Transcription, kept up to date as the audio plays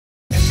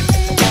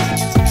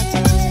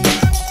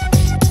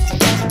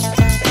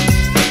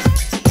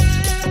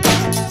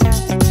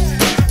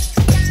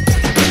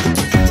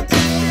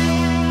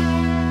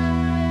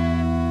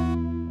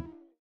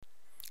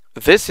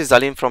This is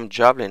Alim from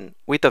Javelin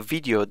with a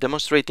video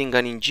demonstrating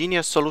an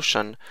ingenious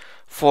solution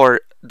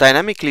for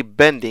dynamically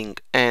bending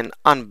and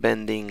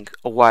unbending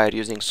a wire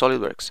using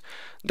SOLIDWORKS.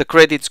 The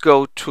credits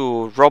go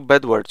to Rob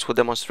Edwards, who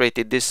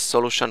demonstrated this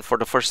solution for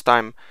the first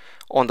time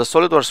on the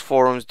SOLIDWORKS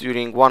forums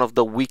during one of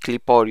the weekly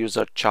power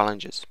user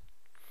challenges.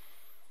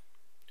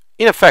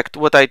 In effect,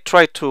 what I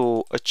try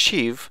to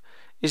achieve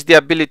is the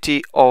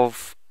ability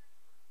of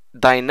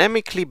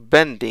dynamically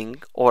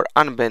bending or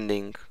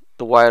unbending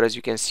the wire, as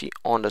you can see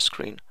on the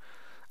screen.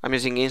 I'm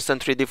using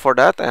Instant 3D for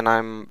that, and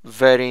I'm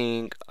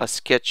varying a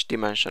sketch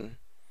dimension.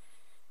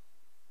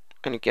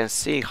 And you can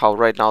see how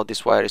right now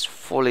this wire is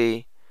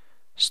fully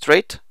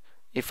straight.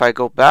 If I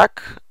go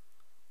back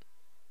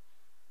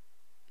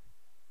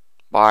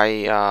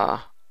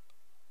by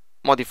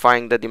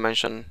modifying the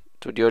dimension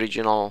to the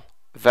original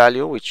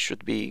value, which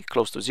should be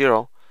close to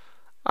 0,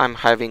 I'm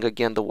having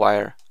again the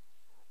wire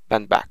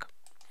bent back.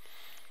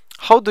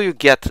 How do you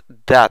get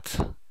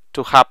that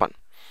to happen?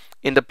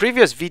 In the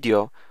previous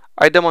video,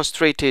 I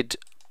demonstrated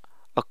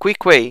a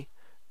quick way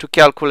to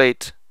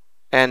calculate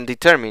and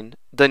determine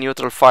the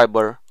neutral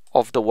fiber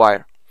of the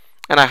wire,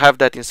 and I have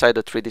that inside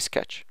the 3D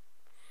sketch.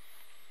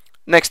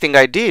 Next thing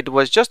I did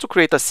was just to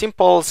create a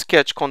simple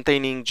sketch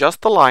containing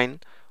just a line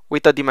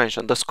with a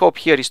dimension. The scope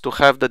here is to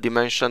have the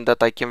dimension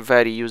that I can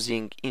vary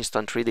using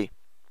Instant 3D.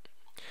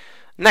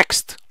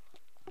 Next,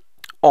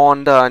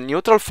 on the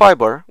neutral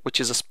fiber, which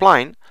is a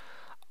spline,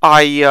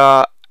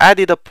 I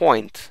added a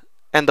point,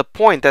 and the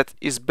point that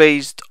is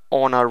based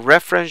on a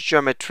reference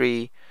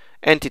geometry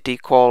entity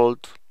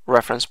called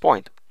reference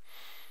point.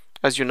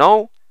 As you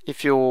know,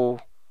 if you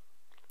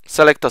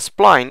select a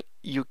spline,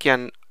 you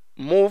can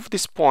move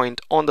this point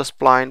on the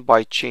spline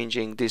by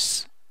changing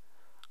this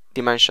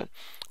dimension.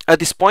 At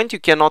this point, you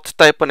cannot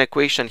type an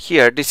equation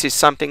here. This is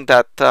something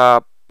that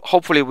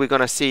hopefully we're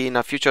gonna see in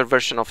a future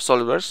version of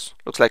SOLIDWORKS.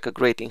 Looks like a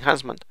great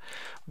enhancement.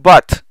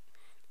 But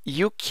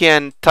you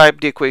can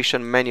type the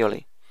equation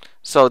manually.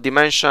 So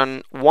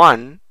dimension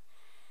 1,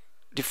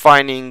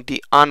 defining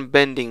the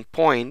unbending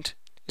point,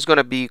 is going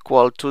to be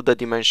equal to the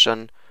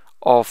dimension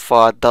of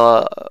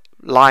the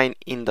line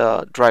in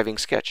the driving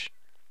sketch.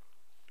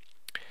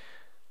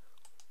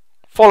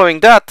 Following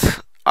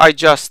that, I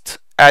just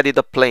added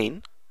a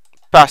plane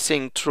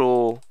passing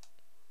through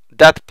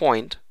that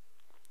point,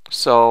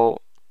 so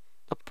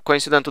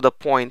coincident to the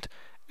point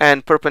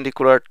and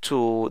perpendicular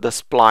to the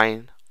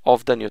spline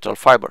of the neutral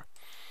fiber.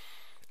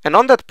 And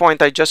on that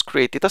point, I just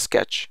created a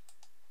sketch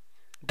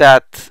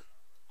that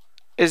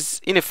is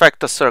in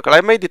effect a circle.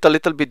 I made it a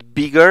little bit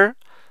bigger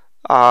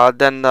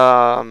than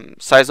the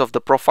size of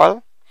the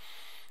profile.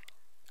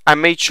 I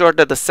made sure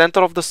that the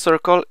center of the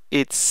circle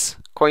is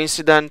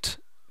coincident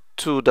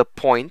to the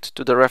point,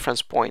 to the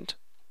reference point.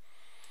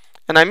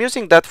 And I'm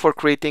using that for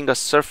creating a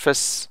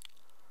surface,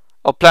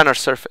 a planar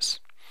surface.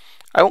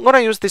 I'm going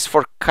to use this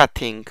for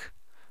cutting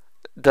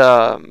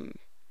the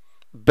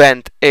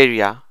bent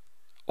area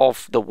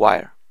of the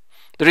wire.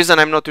 The reason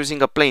I'm not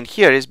using a plane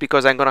here is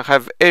because I'm going to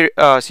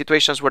have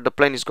situations where the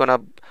plane is going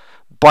to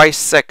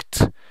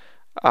bisect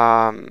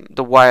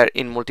the wire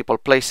in multiple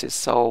places.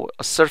 So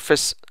a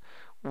surface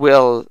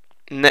will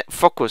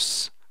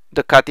focus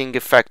the cutting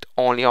effect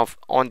only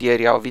on the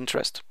area of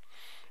interest.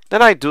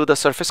 Then I do the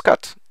surface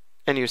cut,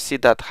 and you see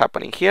that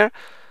happening here.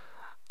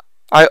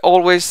 I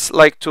always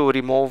like to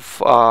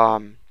remove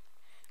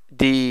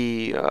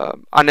the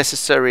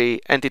unnecessary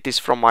entities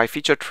from my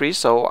feature tree,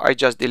 so I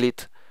just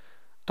delete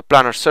the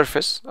planar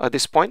surface at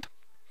this point,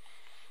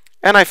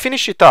 and I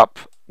finish it up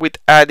with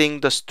adding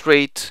the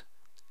straight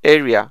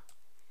area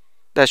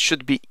that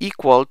should be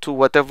equal to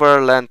whatever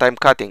length I'm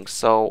cutting.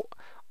 So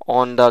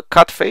on the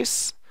cut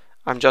face,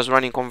 I'm just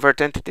running convert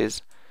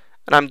entities,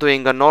 and I'm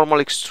doing a normal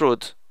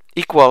extrude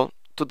equal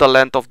to the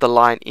length of the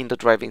line in the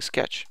driving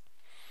sketch.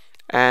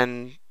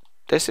 And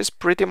this is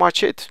pretty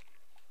much it.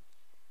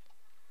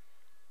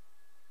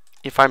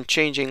 If I'm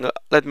changing,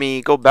 let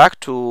me go back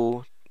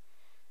to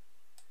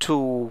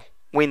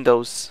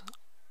Windows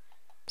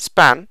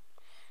span.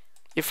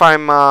 If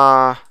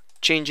I'm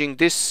changing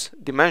this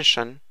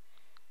dimension,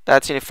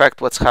 that's in effect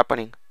what's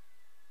happening.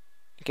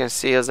 You can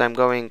see as I'm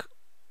going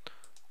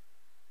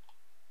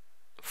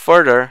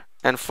further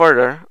and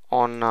further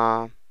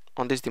on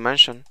this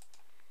dimension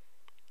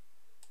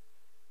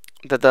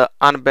that the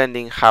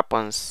unbending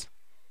happens,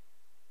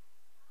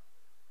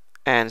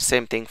 and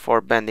same thing for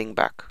bending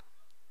back,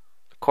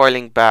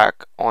 coiling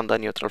back on the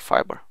neutral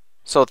fiber.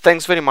 So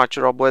thanks very much,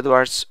 Rob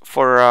Edwards,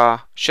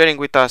 for sharing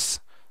with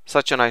us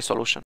such a nice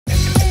solution.